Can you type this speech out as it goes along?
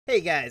Hey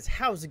guys,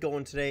 how's it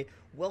going today?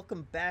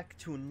 Welcome back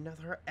to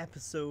another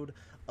episode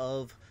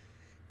of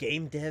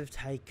Game Dev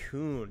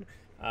Tycoon.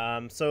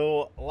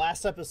 So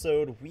last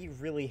episode we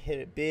really hit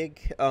it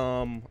big.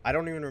 I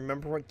don't even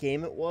remember what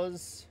game it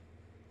was,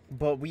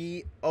 but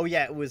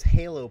it was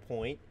Halo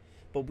Point,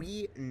 but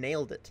we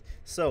nailed it.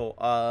 So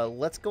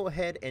let's go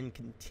ahead and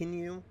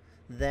continue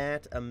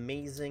that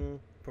amazing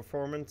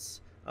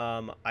performance.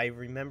 I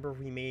remember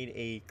we made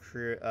a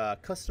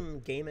custom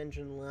game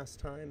engine last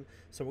time,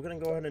 so we're going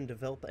to go ahead and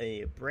develop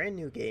a brand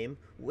new game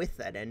with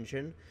that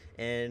engine,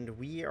 and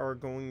we are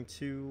going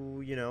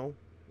to,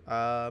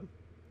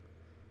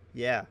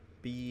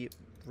 be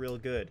real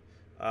good.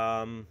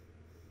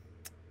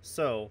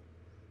 So,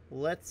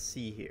 let's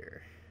see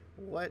here.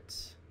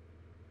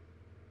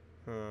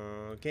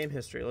 Game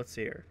history, let's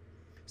see here.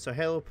 So,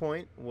 Halo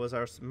Point was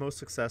our most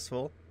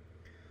successful.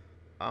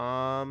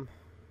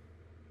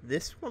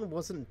 This one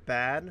wasn't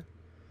bad.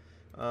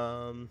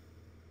 Let's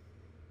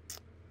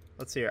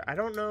see here. I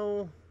don't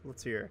know.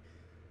 Let's see here.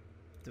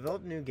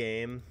 Develop new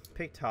game.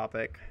 Pick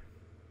topic.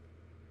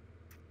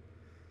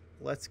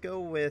 Let's go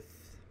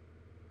with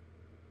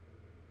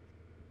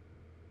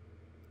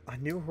a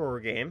new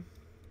horror game.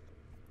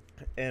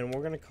 And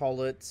we're going to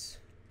call it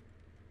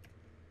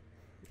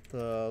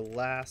The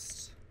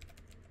Last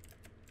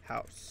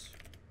House.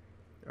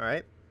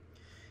 Alright.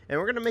 And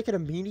we're going to make it a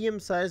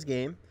medium-sized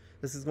game.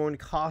 This is going to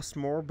cost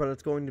more, but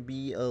it's going to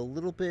be a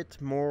little bit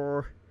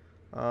more,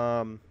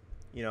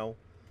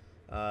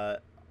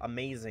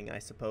 amazing, I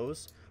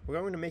suppose. We're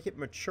going to make it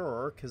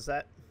mature, because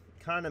that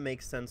kind of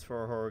makes sense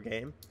for a horror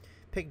game.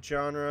 Pick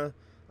genre.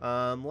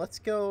 Let's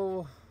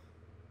go...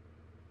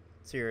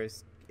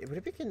 Serious. Would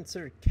it be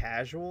considered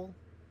casual?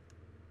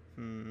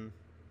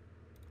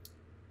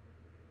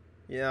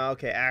 Yeah,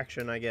 okay,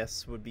 action, I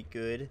guess, would be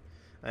good.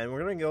 And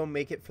we're going to go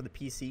make it for the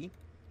PC,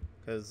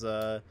 because,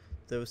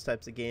 those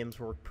types of games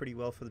work pretty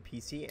well for the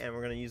PC, and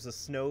we're going to use the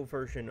Snow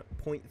version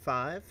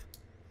 0.5,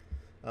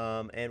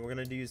 and we're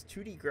going to use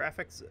 2D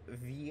graphics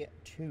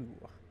v2.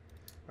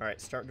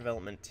 Alright, start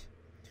development.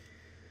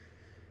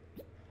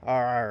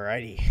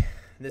 Alrighty.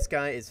 This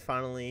guy is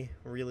finally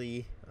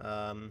really,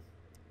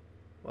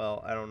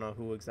 well, I don't know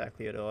who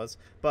exactly it was,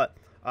 but,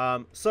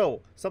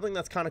 so, something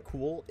that's kind of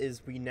cool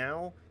is we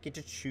now get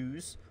to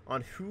choose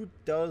on who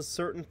does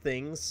certain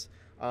things,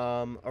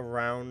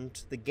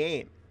 around the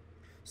game.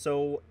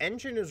 So,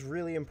 engine is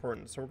really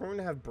important. So, we're going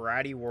to have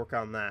Brady work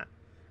on that.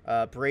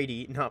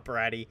 Brady, not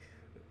Brady.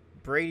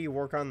 Brady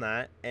work on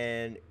that.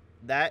 And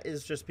that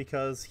is just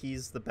because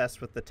he's the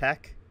best with the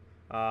tech.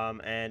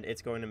 And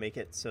it's going to make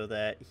it so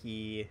that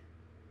he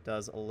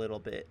does a little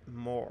bit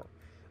more.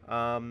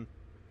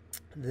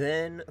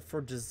 Then,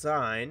 for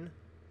design,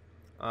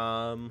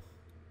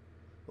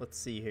 let's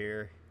see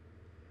here.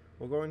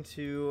 I'm going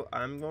to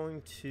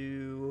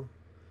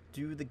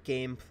do the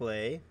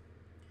gameplay.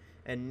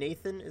 And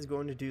Nathan is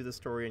going to do the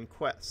story and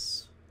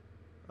quests.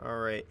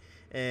 Alright.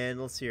 And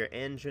let's see here.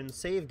 Engine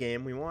save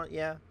game. We want,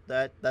 yeah,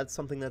 that's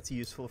something that's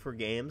useful for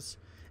games.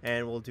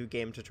 And we'll do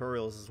game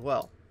tutorials as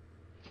well.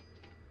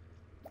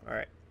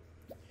 Alright.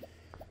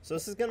 So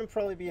this is going to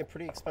probably be a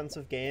pretty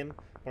expensive game.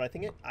 But I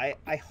think I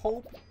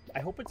hope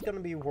it's going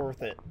to be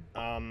worth it.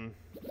 We'll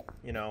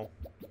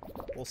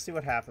see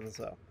what happens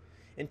though.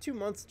 In 2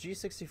 months,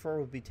 G64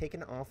 will be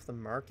taken off the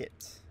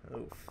market.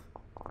 Oof.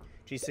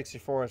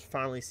 G64 has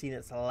finally seen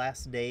its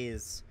last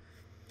days.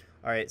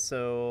 Alright,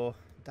 so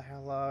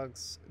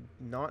dialogues,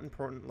 not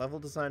important. Level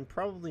design,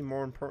 probably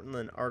more important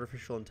than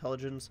artificial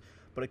intelligence,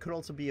 but it could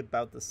also be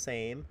about the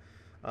same.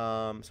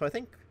 So I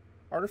think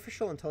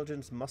artificial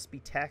intelligence must be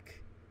tech,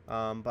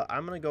 but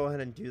I'm going to go ahead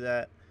and do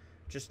that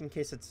just in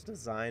case it's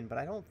design, but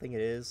I don't think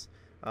it is.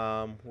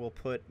 We'll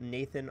put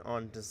Nathan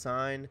on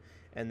design,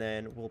 and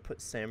then we'll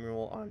put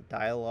Samuel on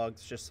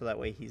dialogues, just so that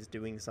way he's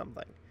doing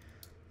something.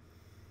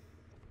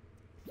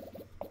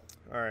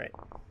 Alright.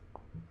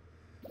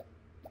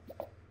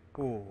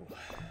 Ooh.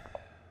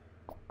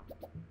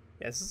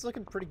 Yeah, this is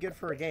looking pretty good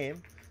for a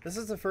game. This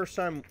is the first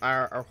time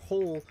our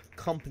whole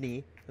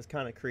company has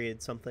kind of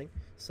created something.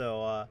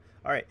 So,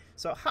 alright.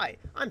 So, hi,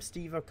 I'm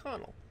Steve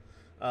O'Connell,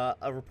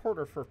 a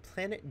reporter for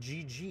Planet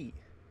GG.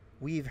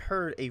 We've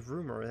heard a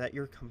rumor that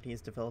your company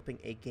is developing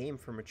a game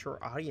for mature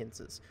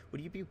audiences.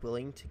 Would you be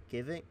willing to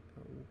give an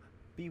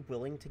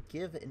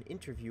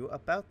interview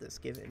about this?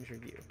 Give an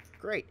interview.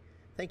 Great.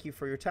 Thank you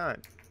for your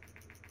time.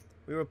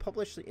 We will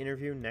publish the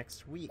interview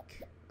next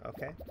week.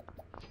 Okay.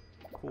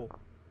 Cool.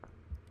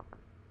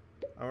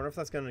 I wonder if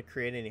that's going to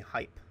create any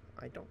hype.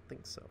 I don't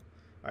think so.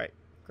 Alright.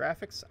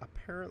 Graphics,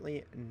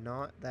 apparently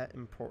not that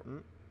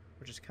important,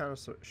 which is kind of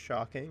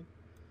shocking.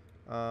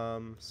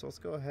 So let's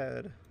go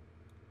ahead and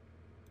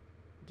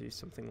do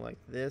something like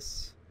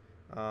this.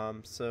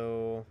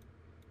 So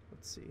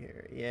let's see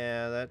here.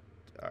 Yeah, that...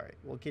 Alright,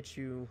 we'll get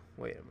you...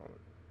 Wait a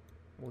moment.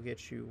 We'll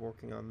get you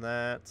working on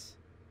that.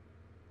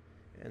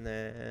 And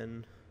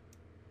then...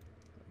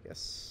 I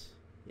guess...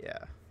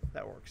 Yeah,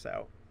 that works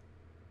out.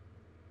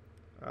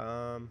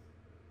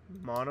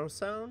 Mono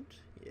sound?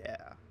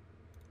 Yeah.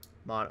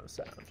 Mono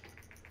sound.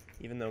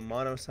 Even though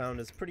mono sound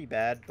is pretty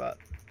bad, but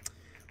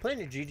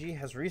Planet GG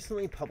has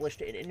recently published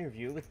an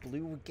interview with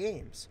Blue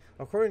Games.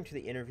 According to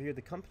the interview,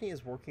 the company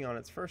is working on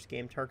its first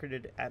game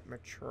targeted at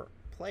mature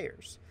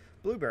players.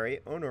 Blueberry,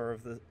 owner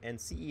of and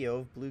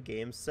CEO of Blue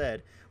Games,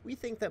 said, "We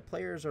think that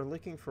players are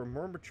looking for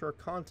more mature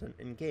content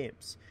in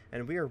games,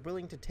 and we are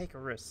willing to take a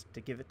risk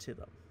to give it to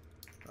them."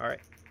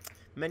 Alright.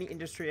 Many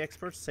industry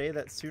experts say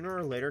that sooner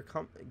or later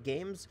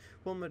games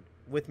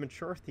with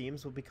mature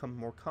themes will become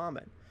more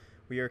common.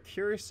 We are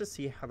curious to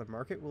see how the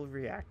market will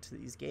react to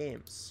these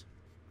games.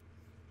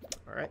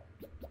 Alright.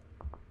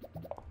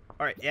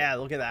 Alright, yeah,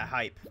 look at that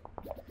hype.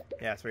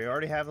 Yeah, so we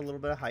already have a little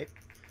bit of hype.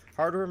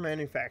 Hardware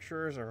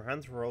manufacturers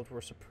around the world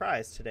were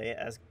surprised today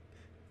as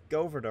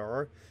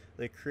Govardor,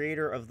 the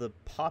creator of the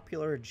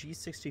popular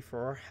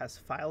G64, has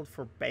filed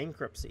for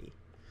bankruptcy.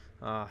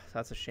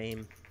 That's a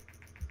shame.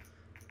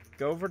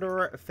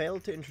 Govardor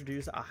failed to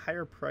introduce a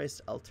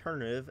higher-priced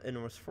alternative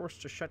and was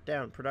forced to shut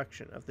down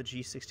production of the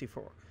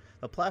G64.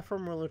 The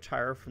platform will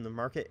retire from the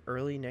market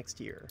early next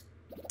year.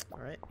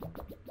 Alright.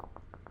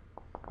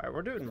 Alright,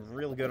 we're doing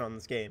real good on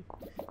this game.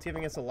 It's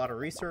giving us a lot of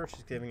research,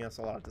 it's giving us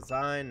a lot of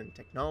design and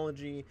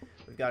technology.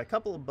 We've got a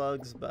couple of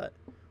bugs, but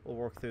we'll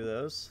work through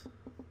those.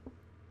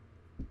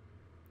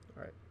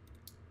 Alright.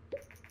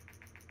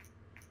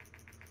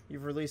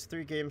 You've released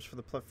 3 games for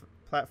the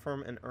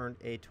platform and earned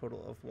a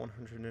total of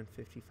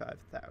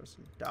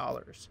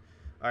 $155,000.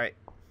 Alright.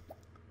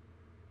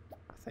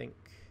 I think...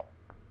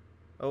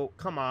 Oh,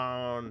 come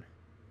on,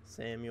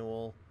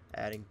 Samuel.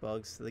 Adding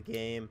bugs to the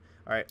game.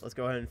 Alright, let's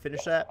go ahead and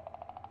finish that.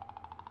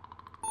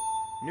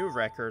 New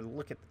record.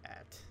 Look at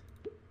that.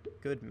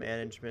 Good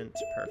management.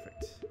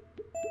 Perfect.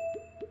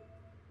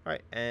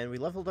 Alright, and we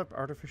leveled up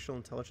artificial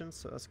intelligence,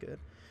 so that's good.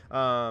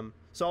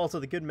 So also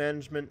the good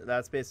management,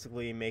 that's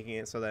basically making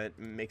it so that it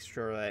makes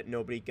sure that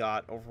nobody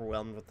got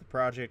overwhelmed with the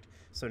project,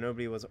 so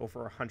nobody was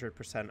over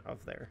 100%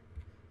 of their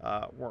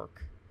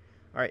work.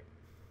 Alright.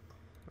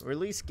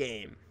 Release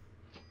game.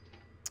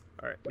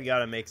 Alright, we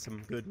gotta make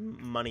some good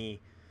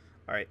money.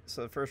 Alright,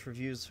 so the first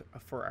reviews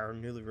for our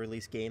newly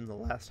released game, The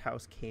Last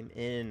House, came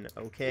in.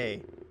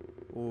 Okay.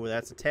 Ooh,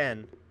 that's a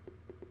 10.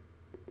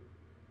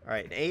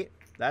 Alright, an 8.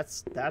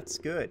 That's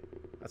good.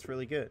 That's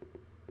really good.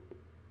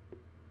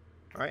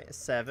 Alright, a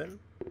 7.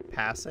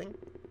 Passing.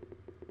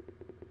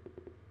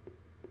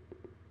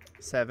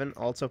 7,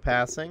 also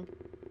passing.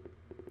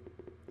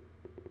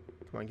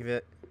 Come on, give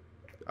it...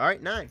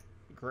 Alright, 9.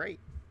 Great.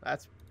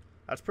 That's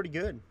pretty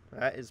good.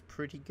 That is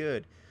pretty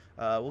good.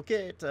 We'll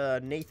get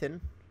Nathan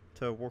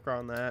to work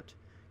on that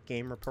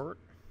game report.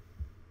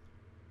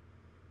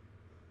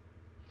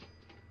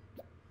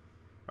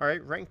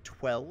 Alright, rank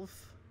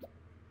 12.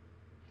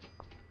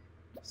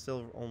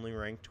 Still only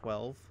rank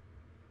 12.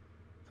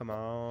 Come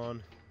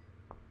on.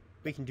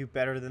 We can do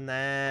better than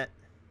that.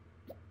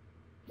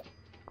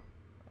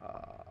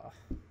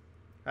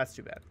 That's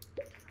too bad.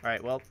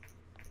 Alright, well.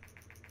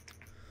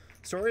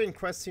 Story and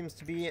quest seems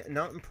to be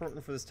not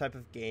important for this type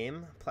of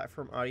game.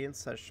 Platform audience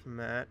such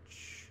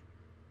match.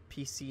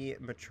 PC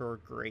mature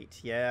great.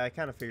 Yeah, I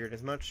kind of figured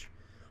as much.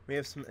 We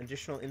have some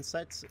additional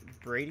insights.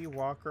 Brady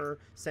Walker,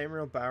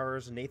 Samuel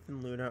Bowers, and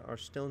Nathan Luna are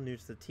still new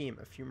to the team.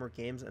 A few more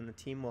games and the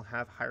team will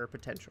have higher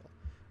potential.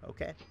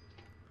 Okay.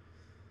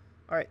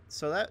 Alright,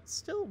 so that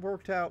still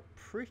worked out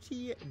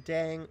pretty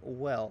dang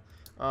well.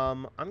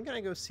 I'm going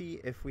to go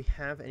see if we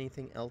have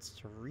anything else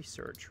to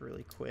research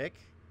really quick.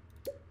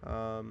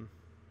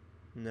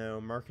 No,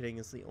 marketing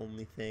is the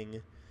only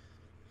thing.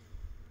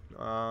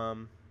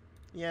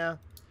 Yeah,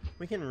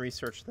 we can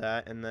research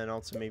that and then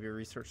also maybe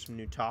research some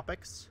new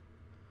topics.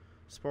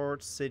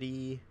 Sports,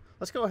 city.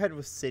 Let's go ahead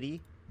with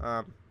city,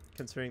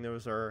 considering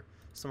those are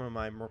some of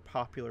my more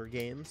popular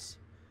games.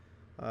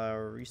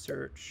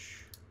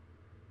 Research.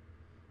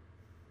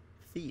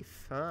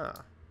 Thief,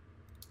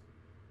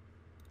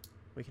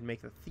 we can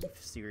make the Thief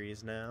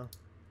series now.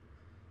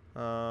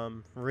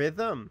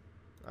 Rhythm.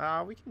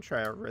 We can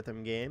try a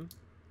rhythm game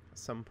at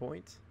some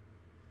point.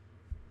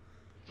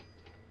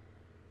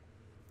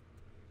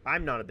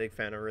 I'm not a big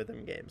fan of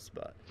rhythm games,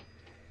 but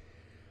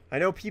I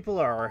know people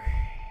are.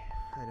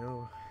 I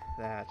know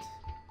that.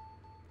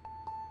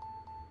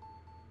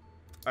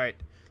 Alright,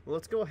 well,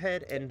 let's go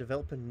ahead and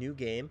develop a new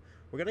game.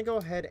 We're going to go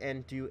ahead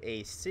and do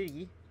a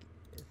city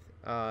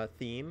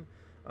theme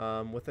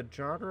with a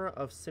genre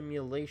of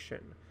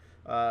simulation.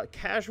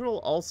 Casual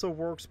also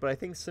works, but I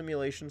think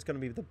simulation is going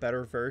to be the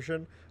better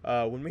version.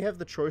 When we have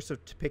the choice of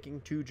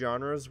picking 2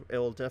 genres, it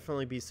will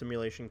definitely be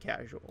simulation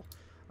casual.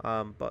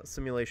 But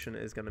simulation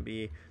is going to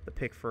be the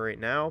pick for right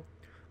now.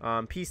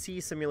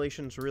 PC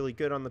simulation is really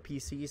good on the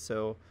PC,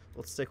 so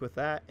let's stick with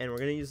that. And we're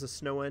going to use the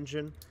Snow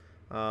engine.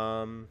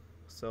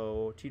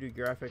 So 2D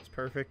graphics,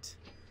 perfect.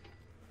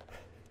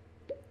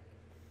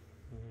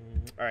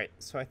 Alright,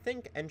 so I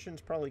think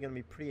engine's probably going to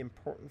be pretty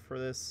important for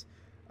this.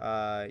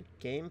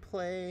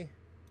 Gameplay,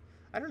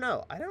 I don't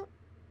know. I don't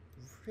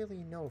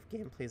really know if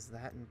gameplay is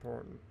that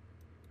important.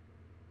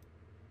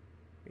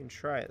 We can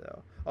try it,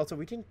 though. Also,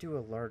 we didn't do a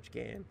large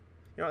game.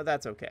 You know,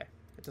 that's okay.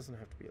 It doesn't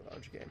have to be a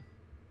large game.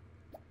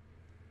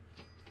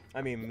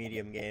 I mean,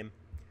 medium game.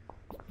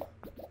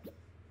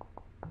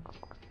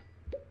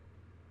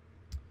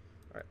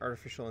 Alright,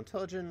 artificial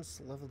intelligence,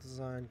 level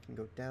design can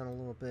go down a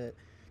little bit.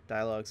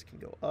 Dialogues can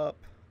go up.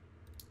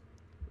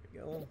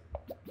 There we go.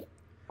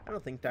 I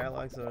don't think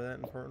dialogues are that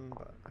important,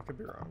 but I could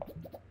be wrong.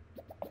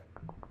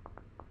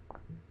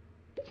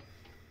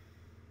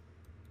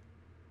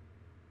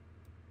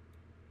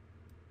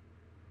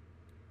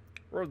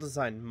 World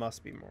design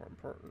must be more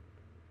important.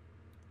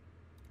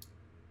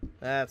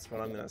 That's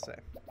what I'm going to say.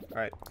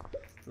 Alright.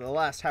 The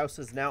last house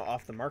is now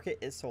off the market.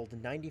 It sold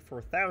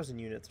 94,000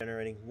 units,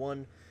 generating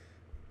 1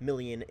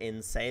 million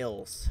in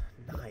sales.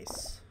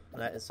 Nice.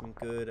 That is some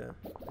good, a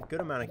good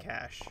amount of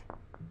cash.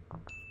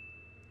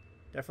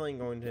 Definitely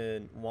going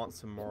to want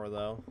some more,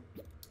 though.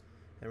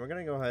 And we're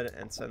going to go ahead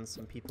and send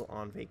some people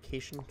on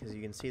vacation, because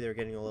you can see they're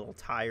getting a little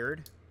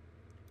tired.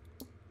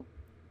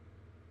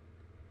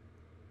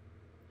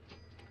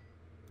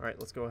 Alright,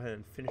 let's go ahead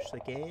and finish the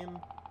game.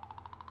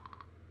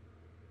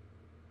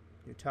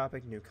 New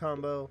topic, new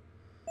combo.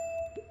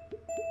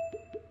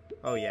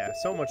 Oh yeah,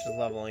 so much is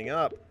leveling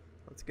up.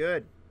 That's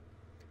good.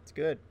 It's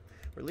good.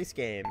 Release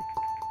game.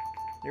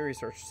 New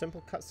research.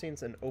 Simple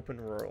cutscenes and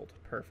open world.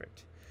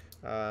 Perfect.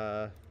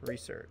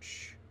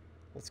 Research.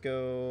 Let's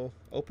go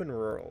open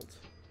world.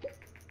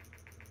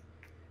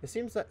 It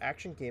seems that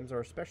action games are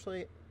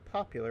especially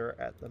popular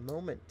at the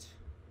moment.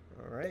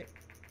 Alright.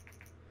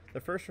 The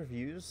first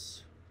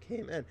reviews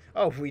came in.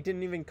 Oh, we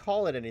didn't even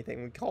call it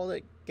anything. We called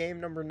it game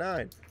number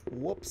 9.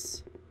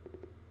 Whoops.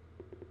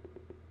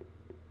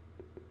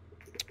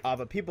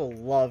 But people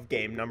love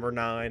game number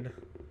 9.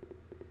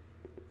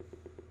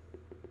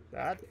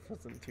 That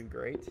wasn't too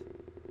great.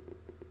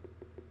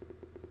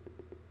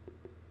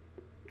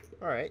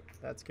 Alright,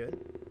 that's good.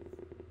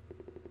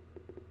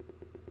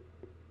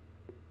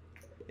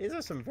 These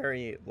are some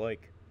very,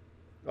 like...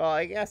 Well,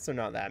 I guess they're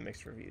not that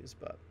mixed reviews,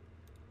 but...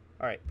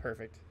 Alright,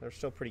 perfect. They're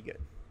still pretty good.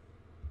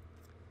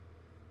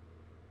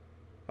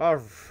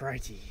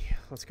 Alrighty.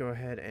 Let's go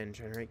ahead and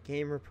generate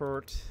game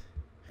report.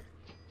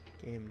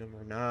 Game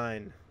number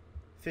 9.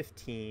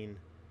 15.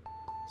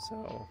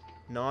 So,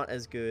 not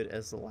as good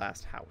as the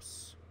last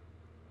house.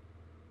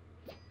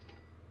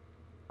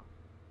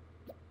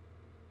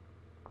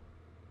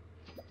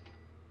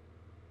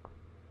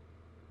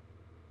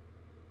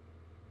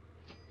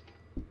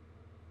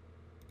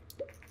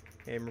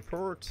 Game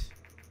report.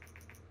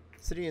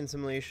 City and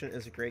simulation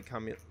is a great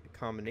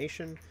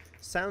combination.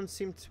 Sound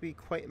seems to be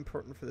quite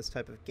important for this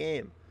type of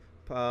game.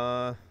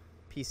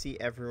 PC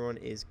everyone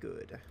is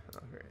good.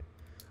 Okay.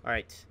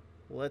 Alright.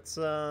 Let's,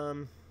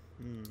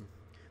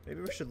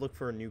 maybe we should look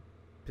for a new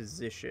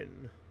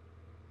position.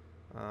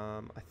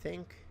 I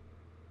think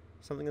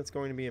something that's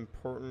going to be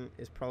important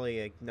is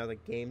probably another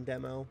game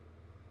demo.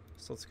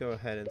 So let's go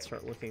ahead and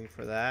start looking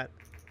for that.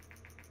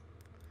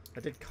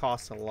 That did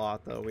cost a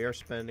lot, though. We are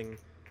spending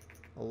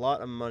a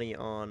lot of money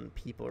on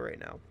people right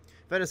now.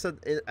 Vena said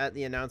at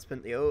the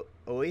announcement, the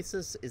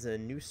Oasis is a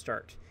new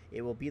start.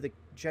 It will be the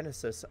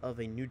genesis of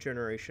a new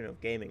generation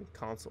of gaming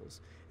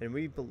consoles, and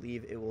we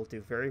believe it will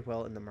do very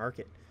well in the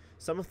market.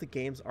 Some of the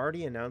games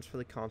already announced for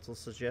the console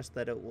suggest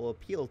that it will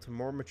appeal to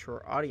more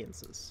mature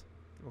audiences.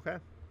 Okay.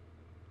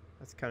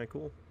 That's kind of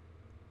cool.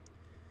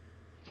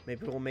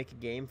 Maybe we'll make a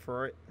game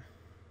for it,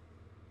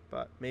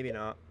 but maybe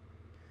not.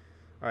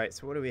 Alright,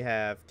 so what do we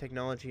have?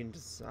 Technology and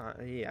design.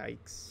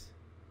 Yikes.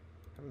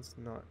 That one's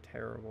not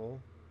terrible.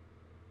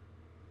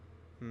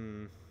 I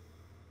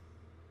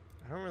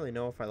don't really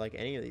know if I like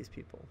any of these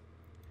people.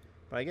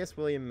 But I guess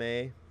William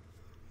May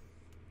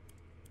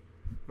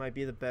might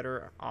be the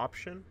better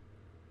option.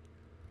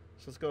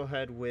 So let's go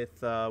ahead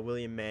with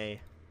William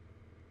May.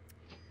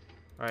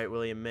 Alright,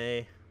 William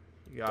May.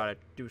 You gotta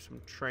do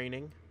some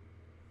training.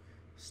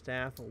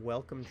 Staff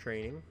welcome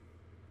training.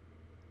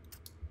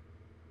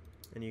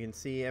 And you can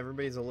see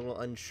everybody's a little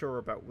unsure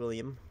about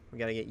William. We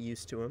gotta get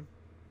used to him.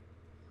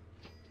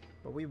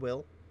 But we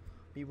will.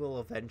 We will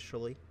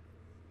eventually.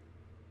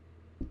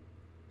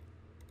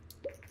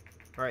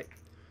 Alright.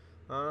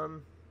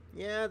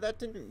 Yeah, that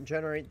didn't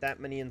generate that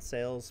many in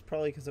sales.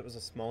 Probably because it was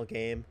a small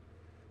game.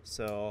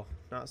 So,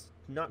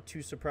 not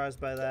too surprised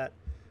by that.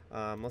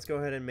 Let's go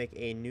ahead and make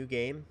a new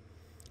game.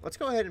 Let's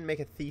go ahead and make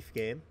a thief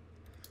game.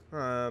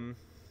 What's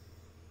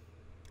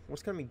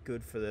going to be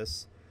good for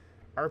this?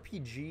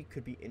 RPG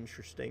could be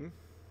interesting.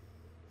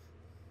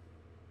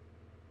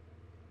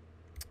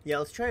 Yeah,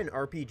 let's try an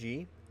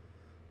RPG.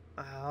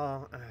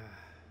 I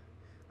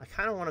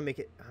kind of want to make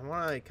it... I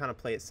want to kind of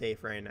play it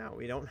safe right now.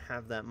 We don't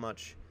have that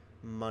much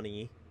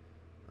money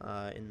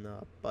in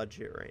the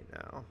budget right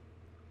now.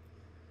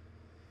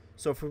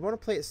 So if we want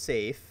to play it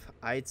safe,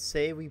 I'd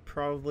say we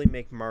probably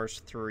make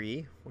Mars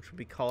 3, which would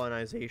be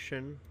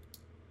colonization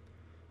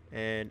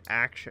and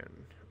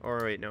action.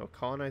 Or wait, no,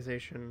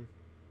 colonization...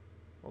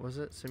 What was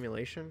it?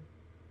 Simulation?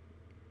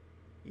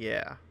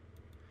 Yeah.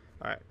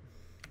 Alright.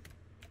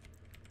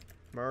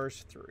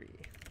 Mars 3.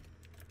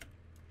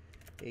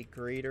 A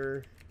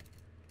greater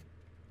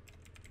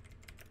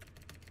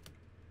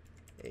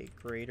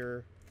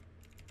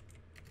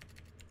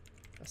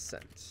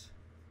ascent.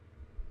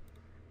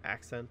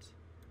 Accent.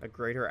 A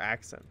greater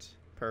accent.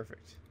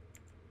 Perfect.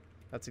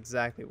 That's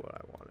exactly what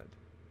I wanted.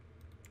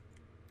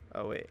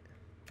 Oh, wait.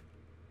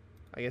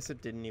 I guess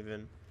it didn't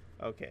even...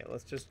 Okay,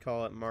 let's just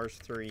call it Mars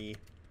 3.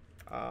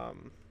 Uh,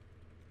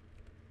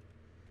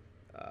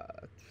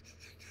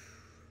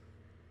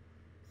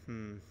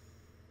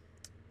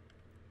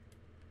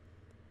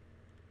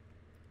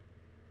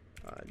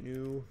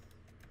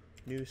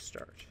 new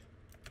start.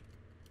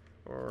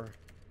 Or,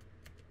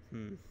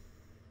 New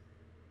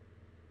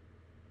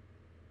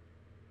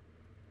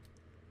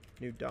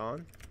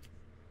Dawn?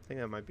 I think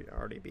that might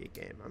already be a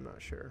game. I'm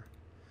not sure.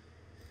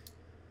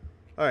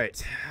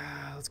 Alright,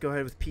 let's go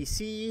ahead with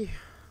PC.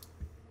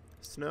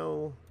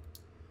 Snow.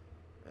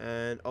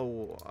 And,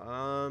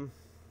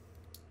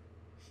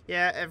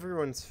 yeah,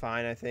 everyone's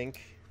fine, I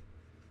think.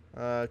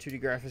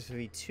 2D graphics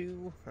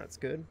V2, that's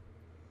good.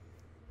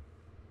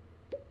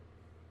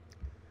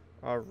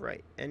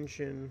 Alright,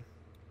 engine.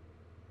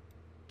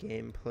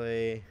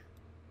 Gameplay.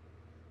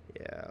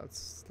 Yeah,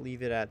 let's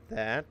leave it at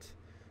that.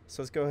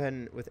 So let's go ahead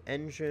and with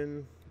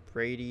engine.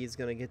 Brady's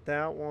gonna get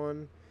that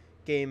one.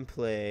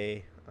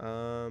 Gameplay.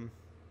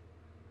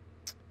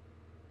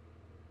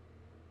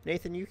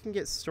 Nathan, you can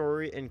get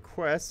story and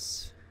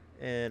quests,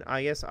 and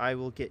I guess I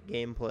will get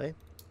gameplay.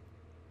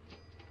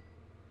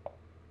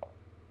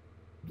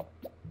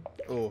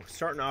 Oh,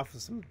 starting off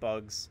with some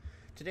bugs.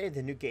 Today,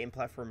 the new game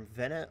platform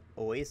Vena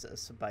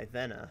Oasis by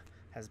Vena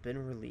has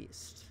been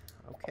released.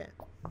 Okay.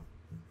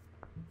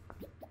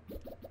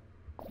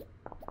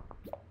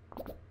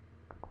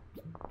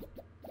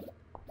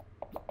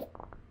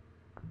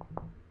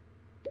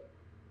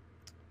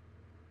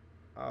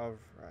 Alright.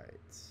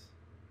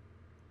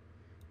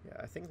 Yeah,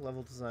 I think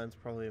level design is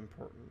probably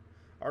important.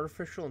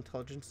 Artificial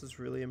intelligence is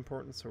really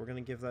important, so we're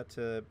going to give that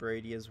to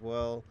Brady as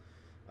well.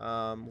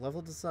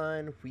 Level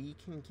design, we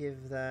can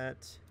give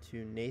that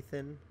to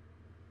Nathan.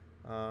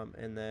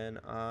 And then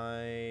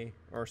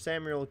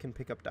Samuel can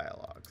pick up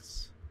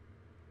dialogues.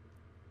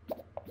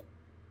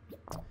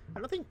 I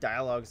don't think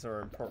dialogues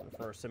are important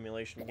for a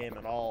simulation game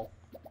at all.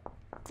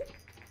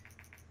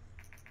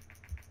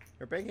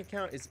 Your bank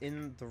account is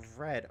in the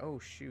red. Oh,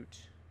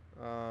 shoot.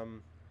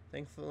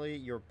 Thankfully,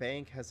 your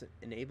bank has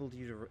enabled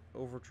you to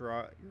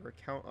overdraw your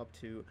account up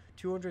to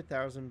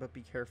 200,000, but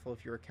be careful.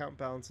 If your account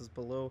balance is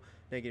below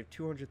negative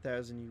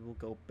 200,000, you will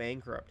go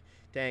bankrupt.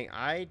 Dang,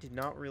 I did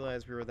not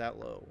realize we were that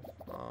low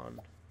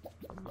on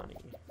money.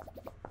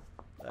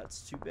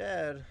 That's too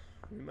bad.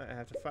 We might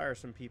have to fire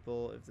some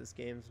people if this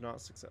game's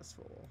not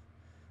successful.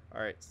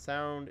 Alright,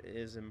 sound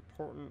is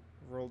important.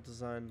 World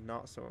design,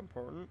 not so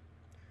important.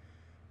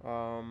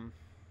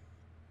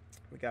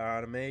 We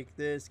gotta make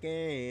this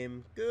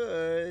game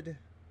good.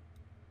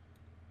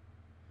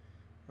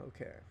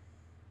 Okay.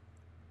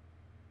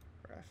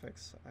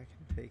 Graphics, I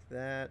can take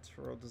that.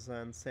 World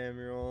design,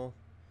 Samuel.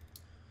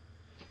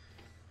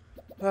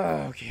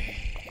 Okay.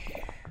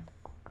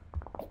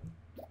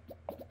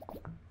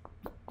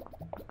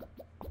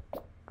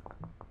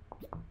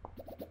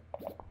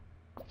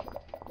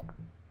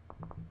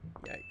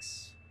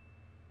 Yikes.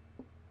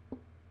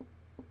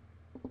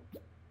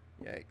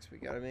 Yikes, we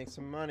gotta make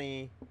some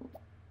money.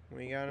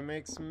 We gotta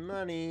make some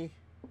money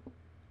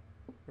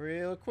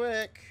real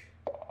quick.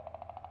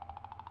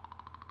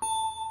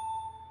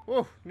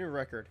 Whoa, new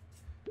record.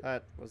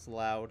 That was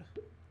loud.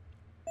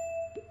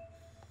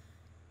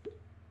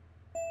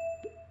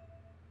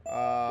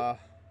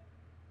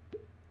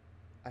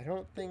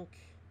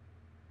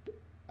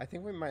 I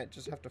think we might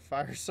just have to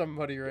fire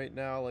somebody right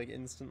now, like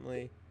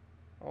instantly.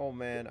 Oh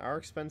man, our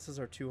expenses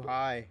are too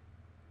high.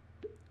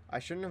 I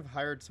shouldn't have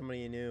hired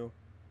somebody new.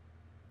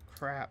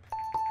 Crap.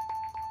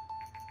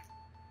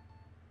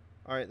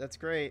 Alright, that's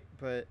great,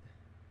 but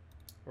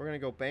we're gonna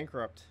go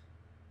bankrupt.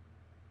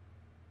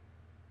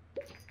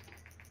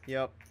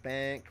 Yep,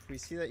 bank. We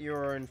see that you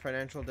are in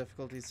financial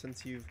difficulties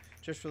since you've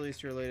just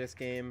released your latest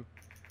game.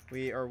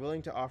 We are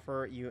willing to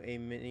offer you a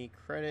mini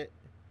credit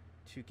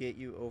to get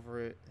you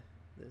over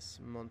this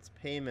month's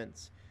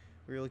payments.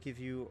 We will give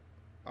you,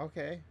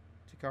 okay,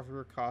 to cover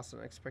your costs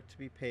and expect to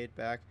be paid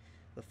back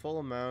the full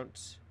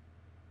amount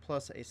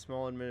plus a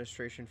small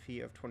administration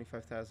fee of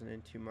 $25,000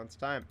 in 2 months'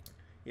 time.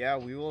 Yeah,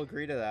 we will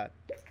agree to that.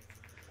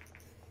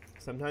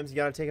 Sometimes you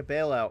gotta take a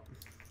bailout.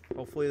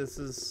 Hopefully this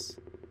is,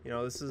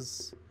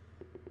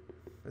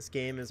 this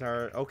game is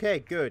our... Okay,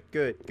 good.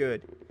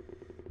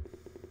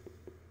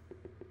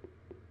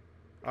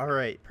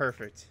 Alright,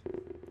 perfect.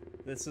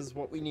 This is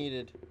what we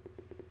needed.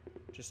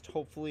 Just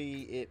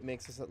hopefully it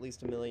makes us at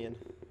least $1 million.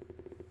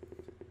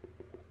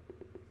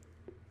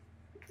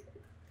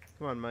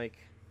 Come on, Mike.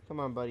 Come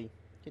on, buddy.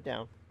 Get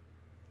down.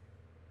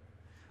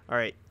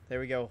 Alright, there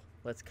we go.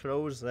 Let's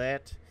close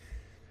that.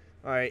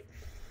 Alright.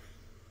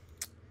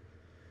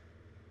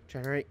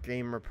 Generate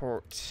game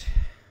report.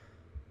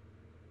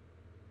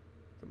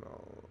 Come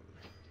on.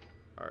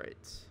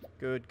 Alright.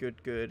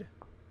 Good.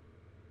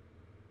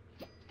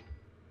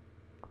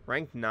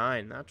 Rank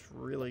 9. That's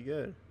really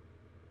good.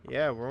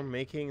 Yeah, we're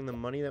making the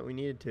money that we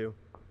needed to.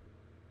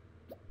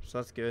 So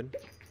that's good.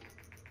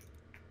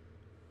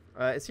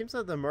 It seems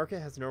that the market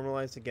has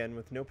normalized again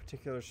with no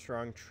particular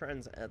strong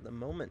trends at the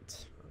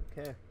moment.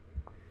 Okay.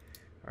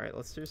 Alright,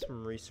 let's do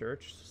some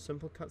research.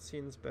 Simple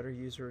cutscenes, better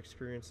user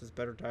experiences,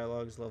 better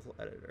dialogues, level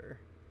editor.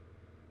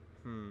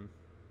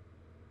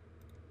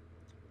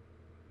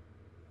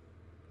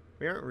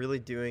 We aren't really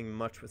doing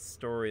much with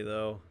story,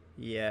 though,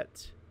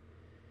 yet.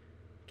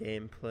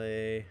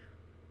 Gameplay,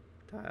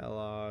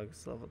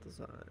 dialogues, level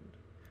design.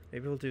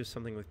 Maybe we'll do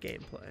something with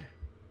gameplay.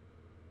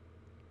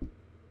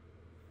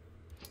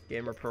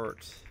 Game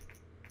report.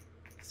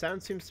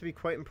 Sound seems to be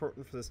quite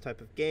important for this type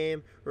of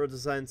game. World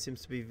design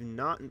seems to be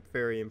not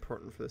very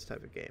important for this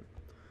type of game.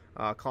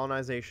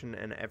 Colonization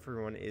and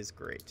everyone is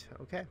great.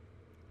 Okay,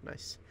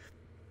 nice.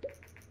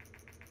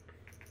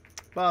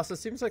 Boss, it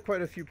seems like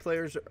quite a few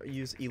players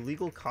use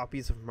illegal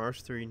copies of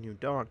Mars 3 New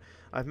Dawn.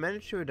 I've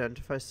managed to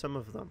identify some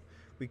of them.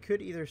 We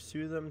could either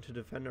sue them to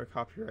defend our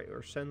copyright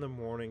or send them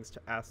warnings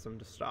to ask them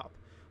to stop.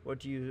 What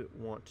do you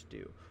want to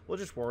do? We'll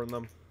just warn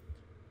them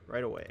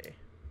right away.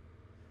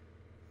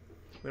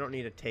 We don't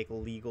need to take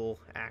legal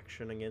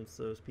action against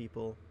those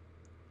people.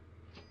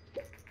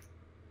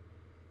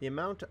 The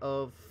amount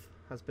of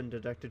has been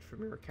deducted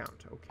from your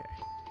account. Okay.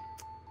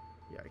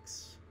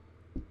 Yikes.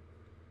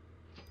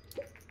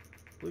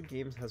 Blue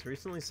Games has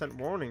recently sent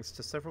warnings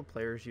to several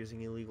players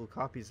using illegal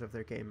copies of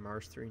their game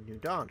Mars 3 New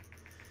Dawn.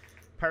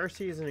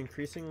 Piracy is an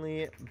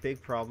increasingly big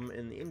problem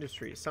in the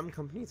industry. Some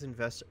companies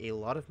invest a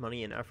lot of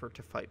money and effort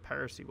to fight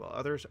piracy, while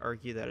others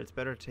argue that it's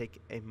better to take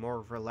a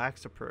more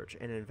relaxed approach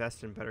and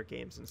invest in better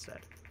games instead.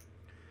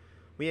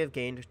 We have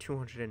gained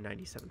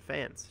 297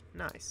 fans.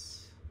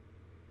 Nice.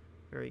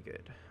 Very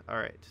good.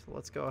 Alright,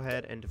 let's go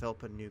ahead and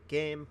develop a new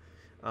game.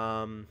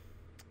 Yeah,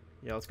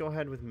 let's go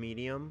ahead with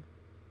medium.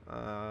 You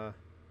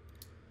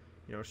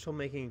know, we're still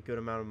making a good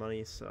amount of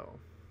money, so...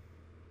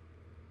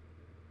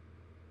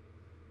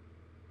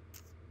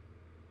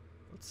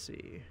 Let's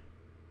see.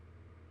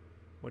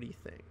 What do you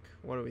think?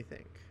 What do we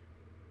think?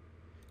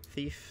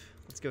 Thief?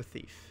 Let's go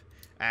thief.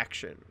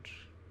 Action.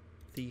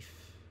 Thief.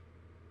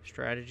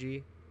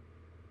 Strategy.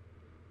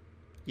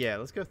 Yeah,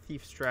 let's go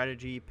thief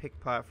strategy. Pick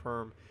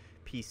platform.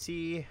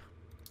 PC.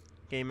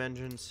 Game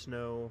engine.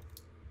 Snow.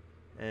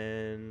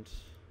 And...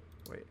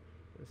 Wait.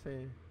 Did I say...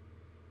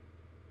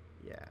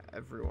 Yeah,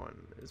 everyone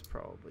is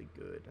probably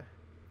good.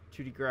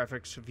 2D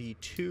graphics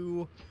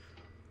V2.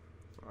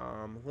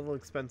 A little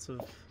expensive.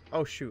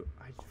 Oh shoot,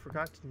 I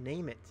forgot to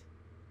name it.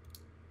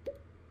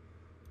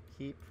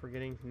 Keep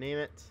forgetting to name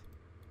it.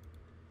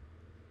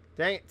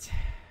 Dang it.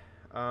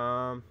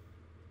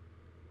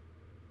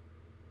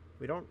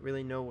 We don't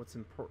really know what's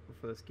important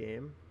for this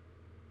game.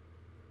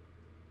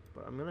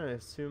 But I'm gonna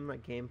assume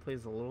that gameplay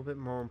is a little bit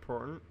more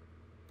important.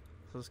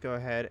 So let's go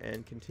ahead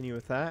and continue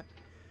with that.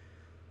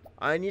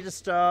 I need to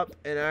stop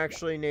and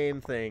actually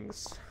name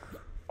things.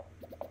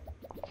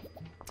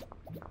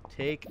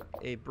 Take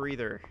a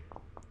breather.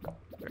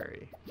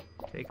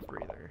 Take a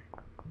breather.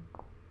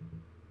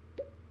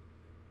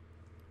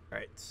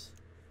 Alright.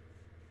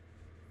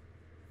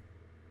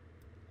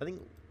 I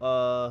think,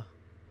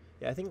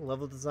 yeah, I think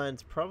level design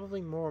is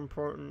probably more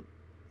important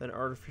than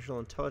artificial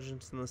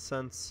intelligence in this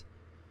sense.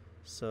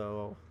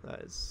 So,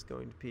 that is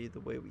going to be the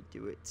way we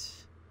do it.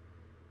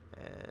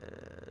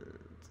 And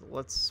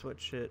let's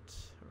switch it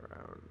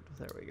around.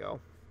 There we go.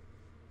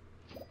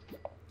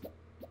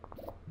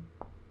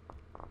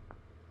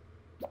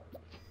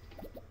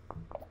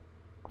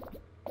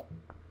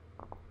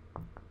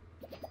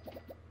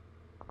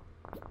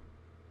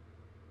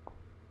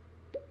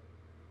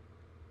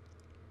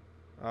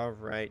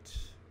 Alright.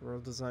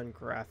 World design,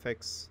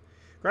 graphics.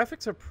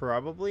 Graphics are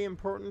probably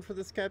important for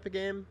this type of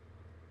game.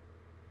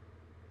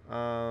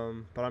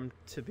 But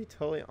to be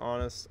totally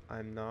honest,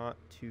 I'm not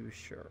too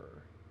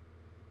sure.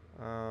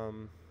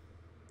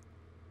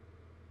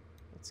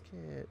 Let's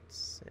get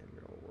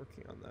Samuel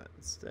working on that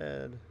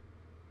instead.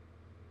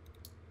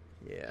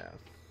 Yeah.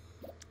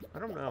 I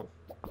don't know.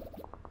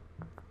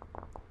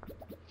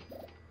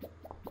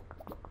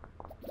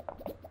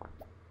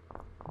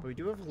 But we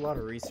do have a lot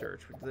of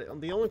research.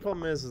 The only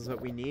problem is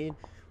that we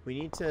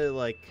need to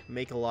like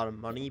make a lot of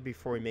money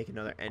before we make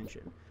another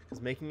engine,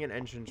 because making an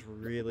engine is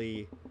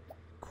really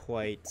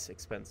quite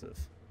expensive.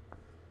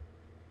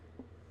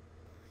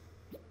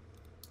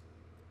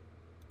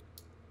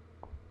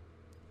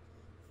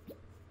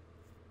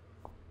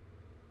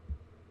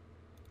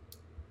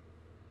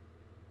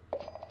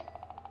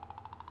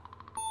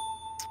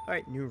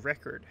 Alright, new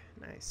record.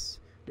 Nice.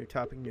 New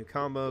topic, new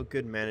combo,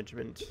 good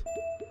management.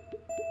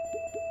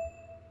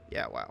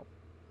 Yeah, wow.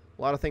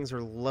 A lot of things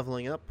are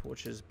leveling up,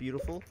 which is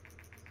beautiful.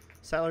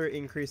 Salary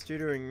increase due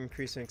to an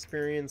increase in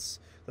experience.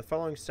 The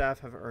following staff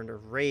have earned a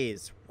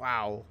raise.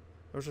 Wow.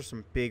 Those are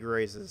some big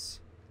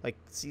raises. Like,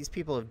 these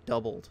people have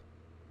doubled.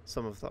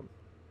 Some of them.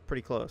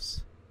 Pretty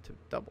close to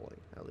doubling,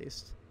 at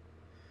least.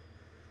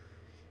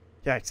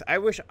 Yikes. I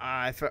wish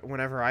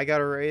whenever I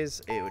got a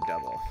raise, it would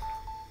double.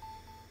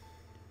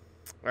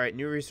 Alright,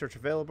 new research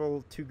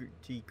available.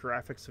 2D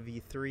graphics of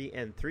V3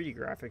 and 3D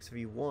graphics of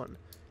V1.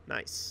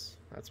 Nice.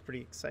 That's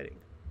pretty exciting.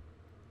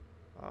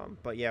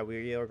 But yeah,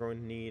 we are going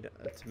to need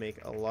to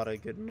make a lot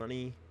of good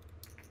money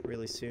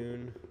really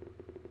soon.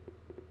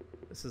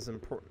 This is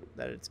important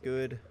that it's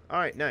good.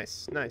 Alright,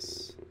 nice,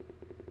 nice.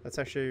 That's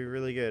actually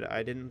really good.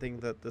 I didn't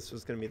think that this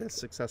was going to be this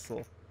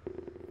successful.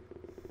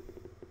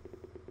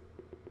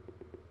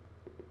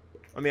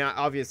 I mean,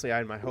 obviously I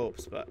had my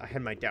hopes, but I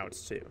had my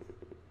doubts too.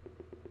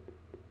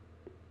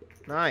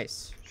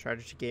 Nice.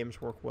 Strategy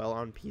games work well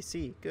on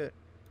PC. Good.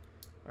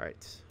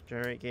 Alright.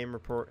 Generate game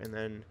report, and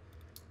then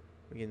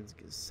we can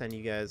send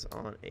you guys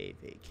on a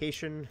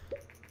vacation.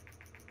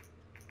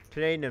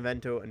 Today,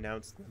 Nintendo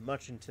announced the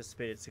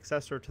much-anticipated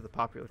successor to the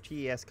popular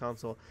TES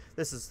console.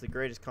 This is the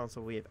greatest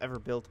console we have ever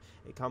built.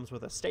 It comes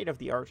with a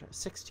state-of-the-art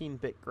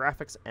 16-bit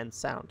graphics and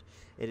sound.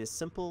 It is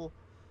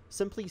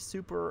simply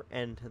super,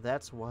 and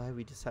that's why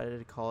we decided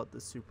to call it the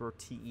Super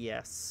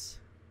TES.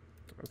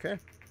 Okay.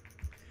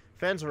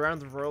 Fans around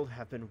the world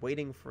have been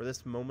waiting for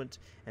this moment,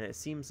 and it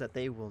seems that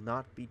they will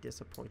not be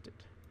disappointed.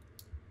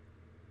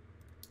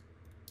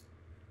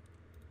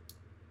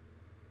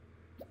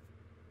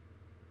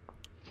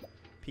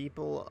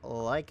 People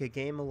like a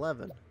game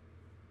 11.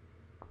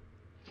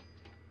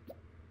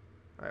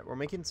 Alright, we're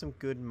making some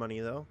good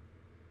money though,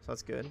 so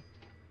that's good.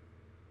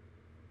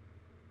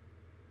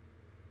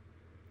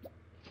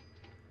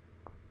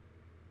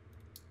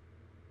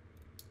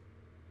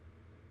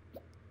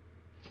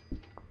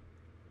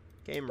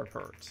 Game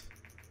report.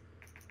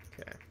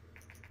 Okay.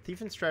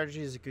 Thief and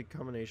strategy is a good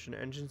combination.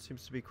 Engine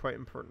seems to be quite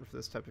important for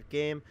this type of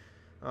game.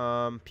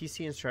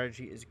 PC and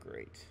strategy is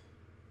great.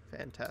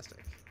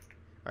 Fantastic.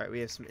 Alright,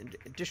 we have some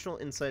additional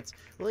insights.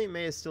 William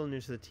May is still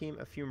new to the team.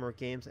 A few more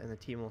games and the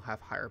team will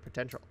have higher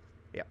potential.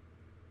 Yeah.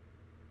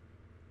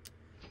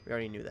 We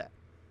already knew that.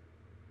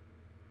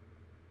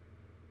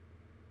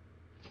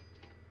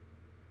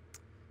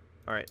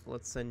 Alright,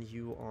 let's send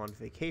you on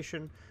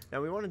vacation.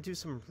 Now we want to do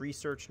some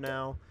research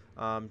now,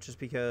 just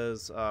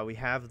because we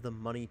have the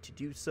money to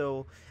do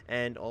so,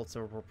 and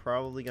also we're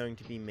probably going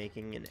to be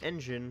making an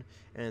engine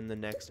in the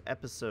next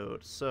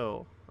episode.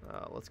 So,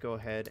 let's go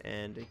ahead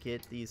and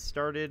get these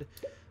started.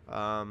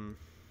 I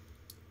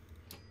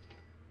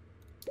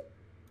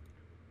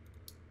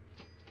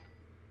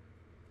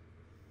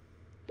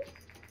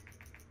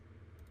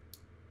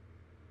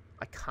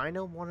kind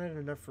of wanted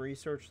enough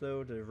research,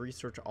 though, to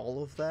research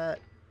all of that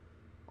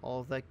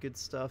good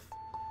stuff,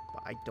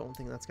 but I don't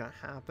think that's gonna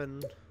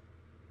happen.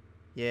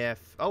 Yeah,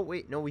 oh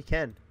wait, no, we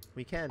can.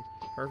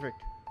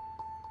 Perfect.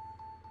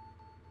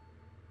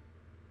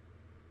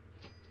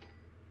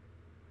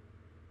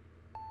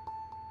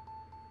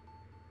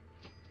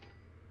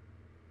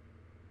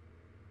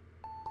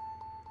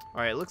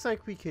 Alright, looks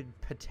like we could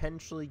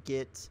potentially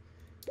get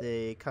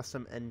the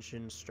custom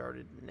engine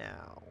started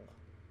now.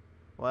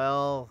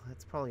 Well,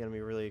 it's probably going to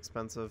be really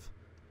expensive.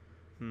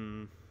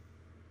 Because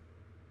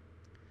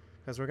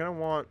we're going to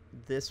want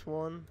this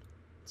one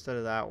instead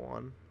of that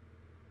one.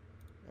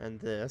 And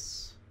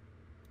this.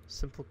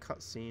 Simple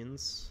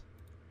cutscenes.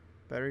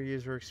 Better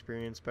user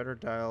experience, better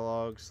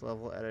dialogues,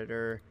 level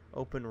editor,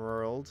 open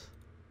world.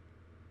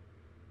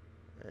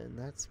 And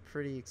that's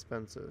pretty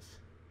expensive.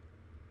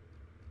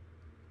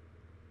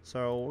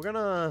 So we're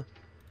gonna,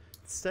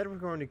 instead we're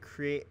going to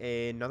create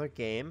another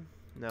game.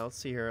 Now let's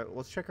see here.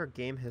 Let's check our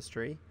game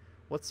history.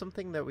 What's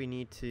something that we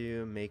need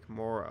to make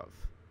more of?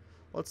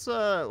 Let's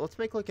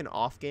make like an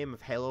off game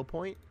of Halo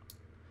Point.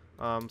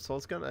 So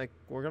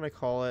we're gonna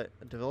call it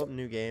develop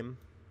new game.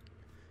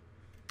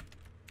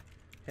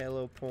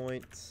 Halo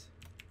Point.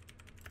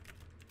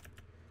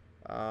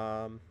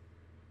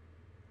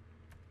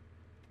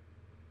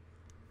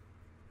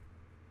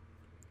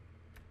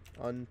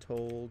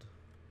 Untold.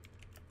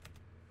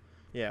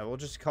 Yeah, we'll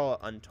just call it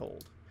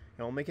Untold.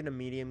 And we'll make it a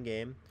medium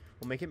game.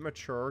 We'll make it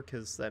mature,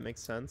 because that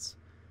makes sense.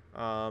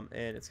 And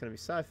it's going to be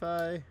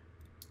sci-fi.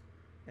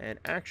 And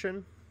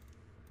action.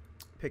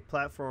 Pick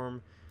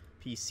platform,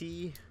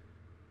 PC.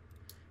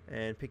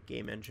 And pick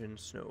game engine,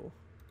 Snow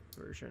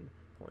version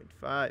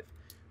 0.5.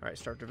 Alright,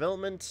 start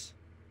development.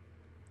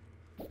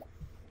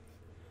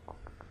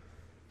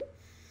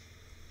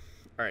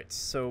 Alright,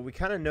 so we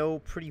kind of know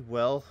pretty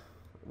well.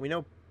 We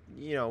know,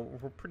 you know,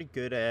 we're pretty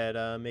good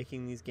at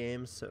making these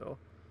games, so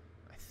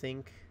I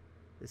think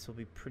this will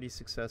be pretty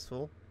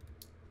successful.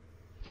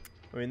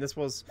 I mean,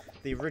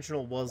 the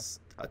original was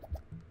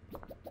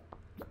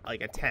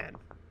like a 10,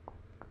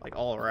 like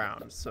all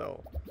around,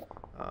 so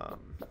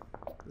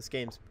this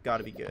game's got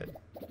to be good.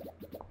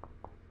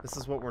 This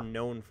is what we're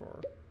known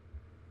for.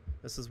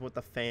 This is what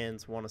the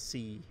fans want to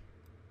see.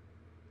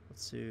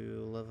 Let's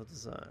do level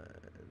design,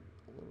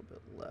 a little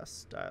bit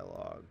less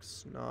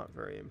dialogues, not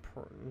very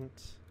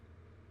important.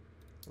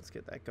 Let's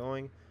get that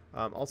going.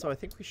 Also, I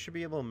think we should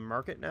be able to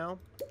market now.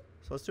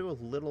 So let's do a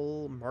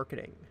little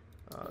marketing.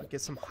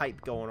 Get some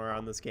hype going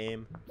around this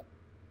game.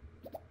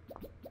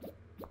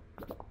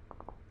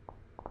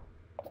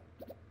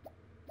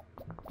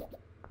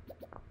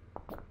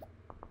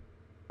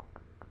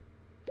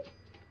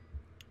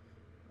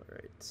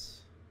 Alright.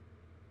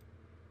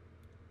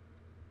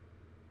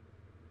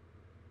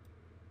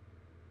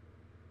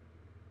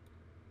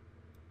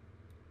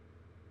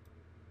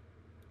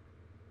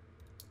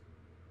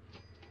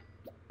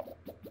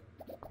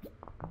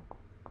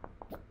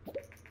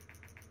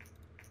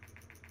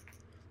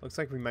 Looks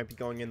like we might be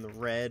going in the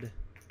red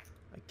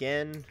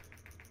again.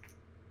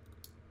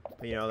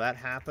 But, you know, that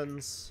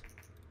happens.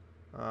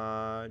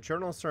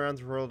 Journalists around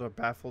the world are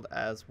baffled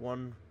as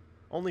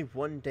only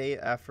one day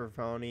after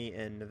Voni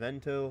and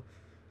Nivento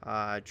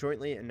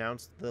jointly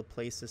announced the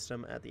play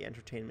system at the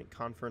entertainment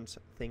conference,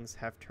 things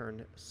have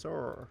turned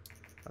sour.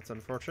 That's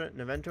unfortunate.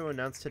 Nivento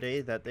announced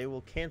today that they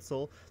will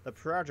cancel the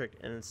project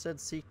and instead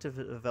seek to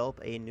develop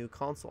a new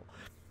console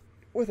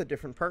with a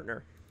different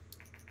partner.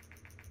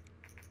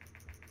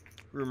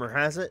 Rumor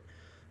has it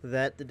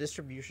that the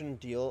distribution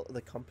deal the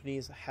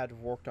companies had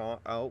worked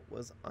out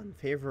was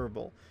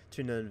unfavorable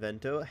to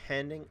Nivento,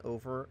 handing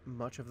over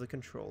much of the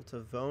control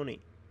to Voni.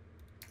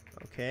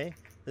 Okay,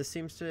 this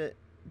seems to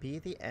be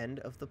the end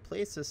of the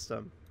play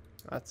system.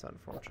 That's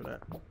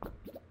unfortunate.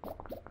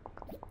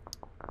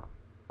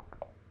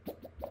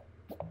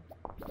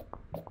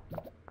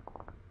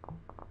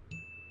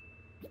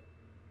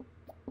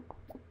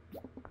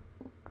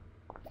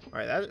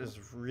 Alright, that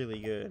is really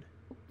good.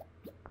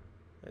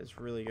 That is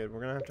really good. We're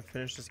going to have to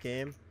finish this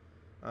game.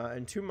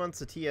 In 2 months,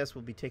 the TS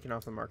will be taken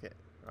off the market.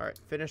 Alright,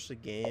 finish the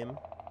game.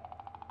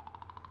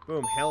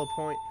 Boom, Halo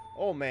Point.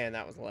 Oh man,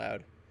 that was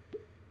loud.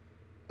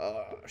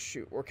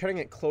 Shoot, we're cutting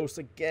it close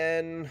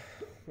again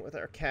with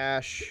our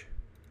cash.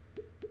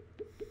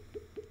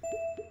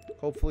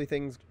 Hopefully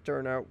things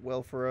turn out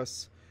well for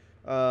us.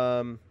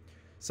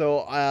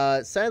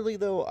 Sadly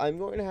though, I'm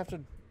going to have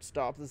to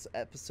stop this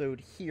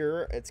episode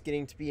here. It's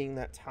getting to being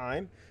that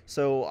time.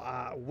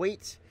 So,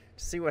 wait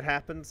to see what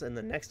happens in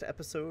the next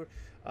episode,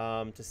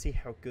 to see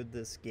how good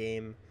this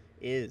game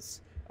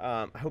is.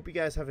 I hope you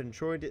guys have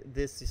enjoyed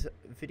this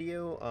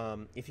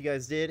video. If you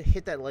guys did,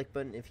 hit that like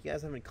button. If you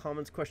guys have any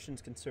comments,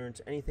 questions,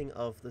 concerns, anything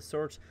of the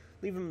sort,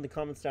 leave them in the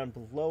comments down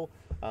below.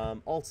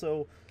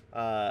 Also,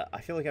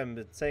 I feel like I've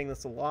been saying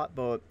this a lot,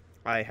 but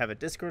I have a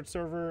Discord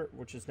server,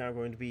 which is now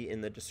going to be in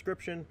the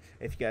description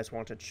if you guys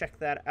want to check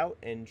that out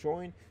and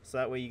join, so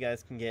that way you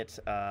guys can get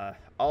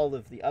all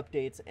of the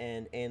updates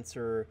and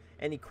answer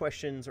any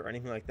questions or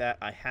anything like that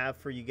I have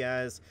for you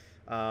guys,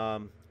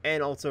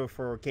 and also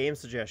for game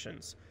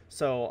suggestions.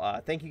 So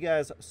thank you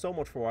guys so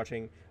much for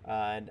watching,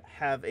 and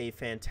have a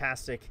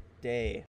fantastic day.